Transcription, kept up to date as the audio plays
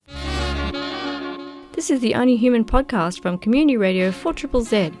This is the Only Human podcast from Community Radio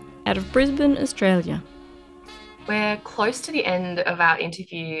 4ZZZ out of Brisbane, Australia. We're close to the end of our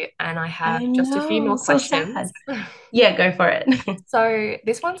interview and I have I just a few know, more so questions. sad. Yeah, go for it. So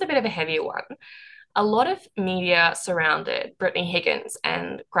this one's a bit of a heavier one. A lot of media surrounded Brittany Higgins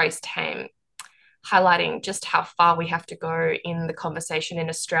and Grace Tame, highlighting just how far we have to go in the conversation in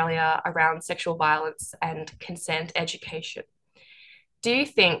Australia around sexual violence and consent education. Do you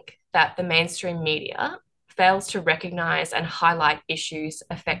think that the mainstream media fails to recognise and highlight issues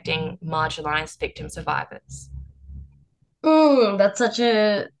affecting marginalised victim survivors? That's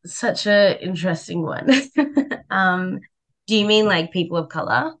such a interesting one. Um, do you mean like people of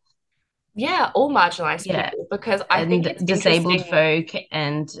color? Yeah, all marginalized Yeah, people, because I think and it's disabled interesting. folk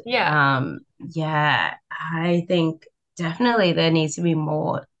and Yeah, yeah, I think definitely there needs to be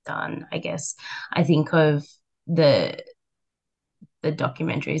more done, I guess. I think of the the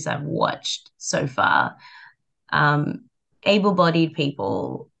documentaries I've watched so far. Um, able-bodied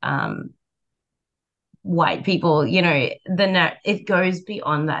people, white people, it goes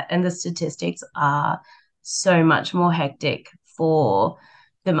beyond that. And the statistics are so much more hectic for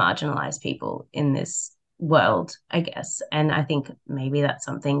the marginalized people in this world, I guess. And I think maybe that's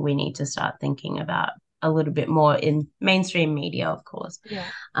something we need to start thinking about a little bit more in mainstream media, of course.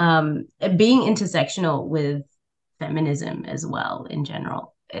 yeah, Being intersectional with feminism as well in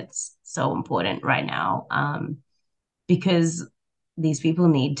general, it's so important right now. Because these people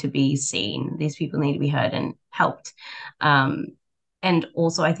need to be seen, these people need to be heard and helped. Um, and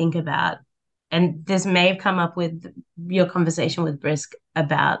also, I think about, and this may have come up with your conversation with Brisk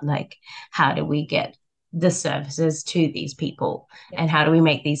about like, how do we get the services to these people yeah. and how do we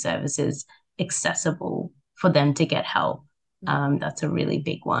make these services accessible for them to get help? Mm, That's a really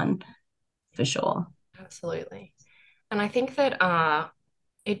big one for sure. absolutely. And I think that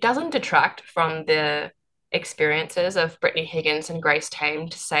it doesn't detract from the experiences of Brittany Higgins and Grace Tame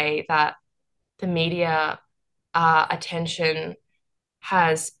to say that the media attention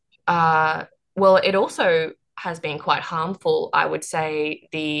has, well, it also has been quite harmful. I would say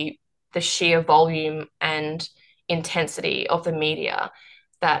the sheer volume and intensity of the media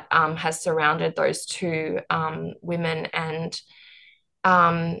that has surrounded those two women, and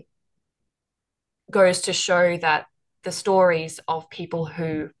um, goes to show that the stories of people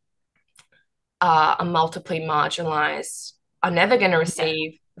who are multiply marginalized are never going to Yeah,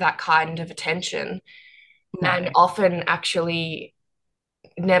 receive that kind of attention, and no, often actually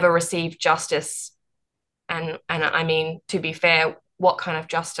never receive justice. And I mean, to be fair, what kind of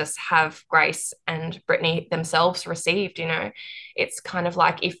justice have Grace and Brittany themselves received? It's kind of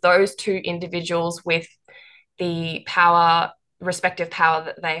like if those two individuals with the power, respective power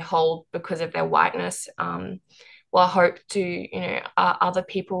that they hold because of their whiteness, well, hope to, other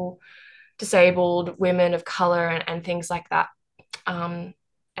people, disabled women of color, and things like that, um,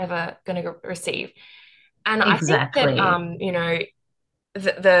 ever going to receive. And I think that, exactly.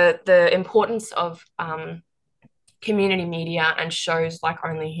 the importance of community media and shows like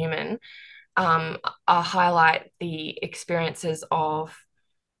Only Human, um, highlight the experiences of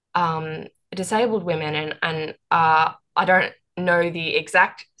disabled women, and I don't know the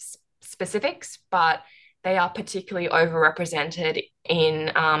exact specifics, but they are particularly overrepresented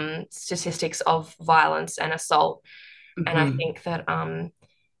in statistics of violence and assault. And I Mhm. think that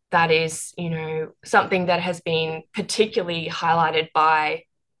that is, something that has been particularly highlighted by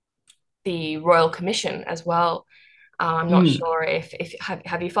the Royal Commission as well. I'm not Mm. sure if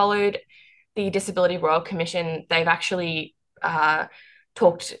have you followed the Disability Royal Commission? They've actually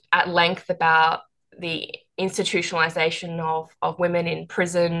talked at length about the institutionalization of women in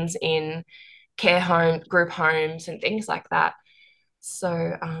prisons, in care homes, group homes, and things like that.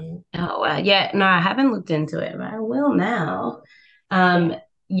 So Oh, wow. Yeah, no, I haven't looked into it, but I will now.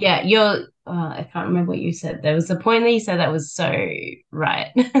 yeah, Yeah, I can't remember what you said. There was a point that you said that was so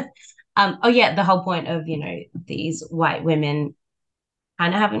right. Oh yeah, the whole point of, these white women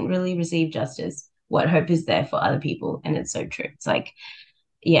kind of haven't really received justice. What hope is there for other people? And it's so true. It's like,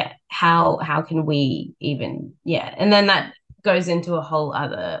 yeah, how can we even, yeah. And then that goes into a whole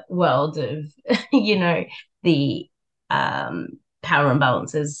other world of, you know, the um power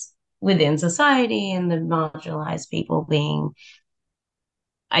imbalances within society and the marginalized people being,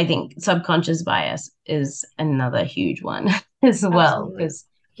 I think subconscious bias is another huge one as well, absolutely. because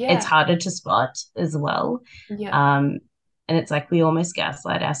it's Yeah, harder to spot as well. yeah, Um, and it's like we almost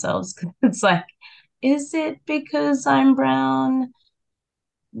gaslight ourselves. It's like, is it because I'm brown?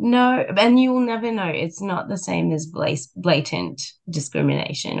 No, and you will never know. It's not the same as blatant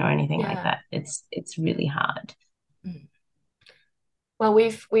discrimination or anything like yeah. that. It's really hard. Mm. Well,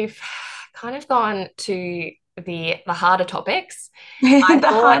 we've kind of gone to the harder topics. I The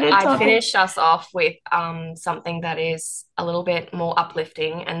thought harder I'd topic. finish us off with something that is a little bit more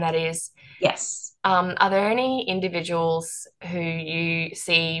uplifting, and that is, Yes. are there any individuals who you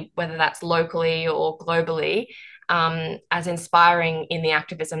see, whether that's locally or globally, as inspiring in the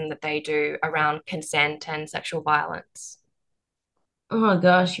activism that they do around consent and sexual violence? Oh my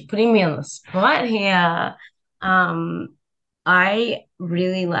gosh, you're putting me on the spot here. Um, I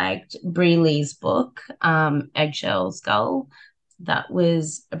really liked Bree Lee's book, Eggshell Skull. That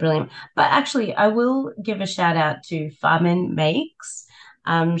was brilliant. But actually, I will give a shout out to Farman Makes.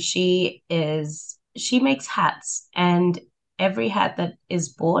 She makes hats, and every hat that is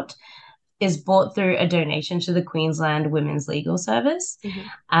bought through a donation to the Queensland Women's Legal Service.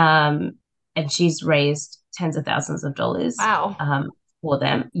 Mm-hmm. Um, and she's raised tens of thousands of dollars Wow. for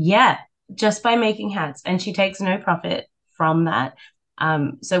them. Yeah, just by making hats. And she takes no profit from that.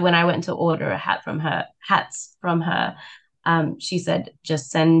 So when I went to order hats from her, she said, just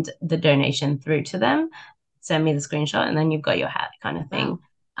send the donation through to them, send me the screenshot, and then you've got your hat kind of thing.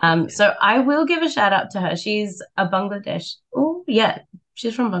 Wow. So I will give a shout out to her. She's a Bangladesh. Oh, yeah,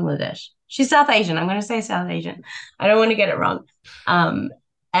 she's from Bangladesh. She's South Asian. I'm going to say South Asian. I don't want to get it wrong.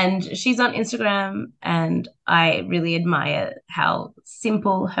 And she's on Instagram, and I really admire how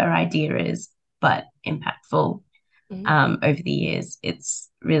simple her idea is, but impactful over the years. It's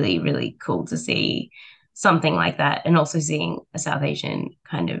really, really cool to see something like that, and also seeing a South Asian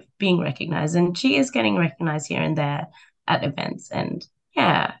kind of being recognized. And she is getting recognized here and there at events. And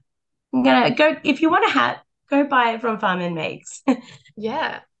yeah, I'm gonna go. If you want a hat, go buy it from Farm Makes.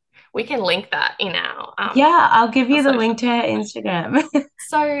 Yeah. We can link that in our Yeah, I'll give our you the social. link to her Instagram.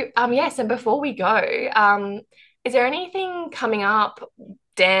 So yes, and before we go, is there anything coming up,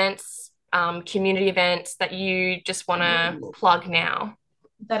 dance, community events that you just want to plug now?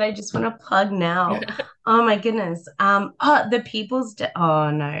 That I just want to plug now. Oh my goodness. The People's Day. Oh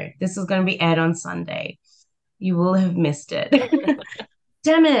no, this is going to be aired on Sunday. You will have missed it.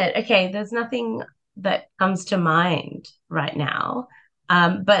 Damn it. Okay, there's nothing that comes to mind right now.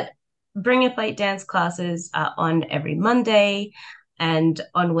 But Bring Your Plate dance classes are on every Monday, and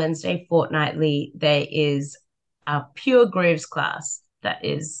on Wednesday fortnightly there is a Pure Grooves class that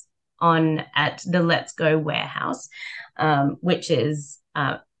is on at the Let's Go warehouse, which is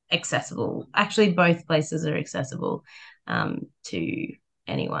accessible. Actually, both places are accessible to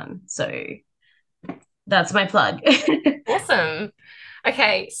anyone. So that's my plug. Awesome.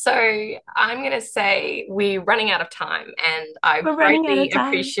 Okay, so I'm going to say we're running out of time, and I We're running out greatly of time.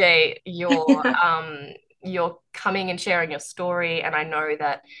 appreciate your coming and sharing your story, and I know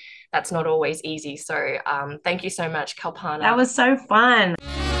that that's not always easy. So thank you so much, Kalpana. That was so fun.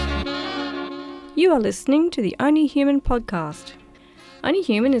 You are listening to the Only Human podcast. Only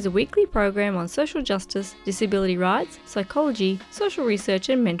Human is a weekly program on social justice, disability rights, psychology, social research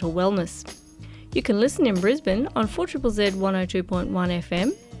and mental wellness. You can listen in Brisbane on 4ZZZ 102.1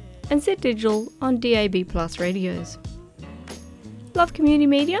 FM and Z Digital on DAB Plus radios. Love community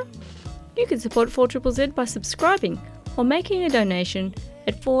media? You can support 4ZZZ by subscribing or making a donation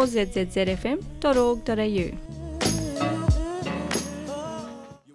at 4ZZZFM.org.au.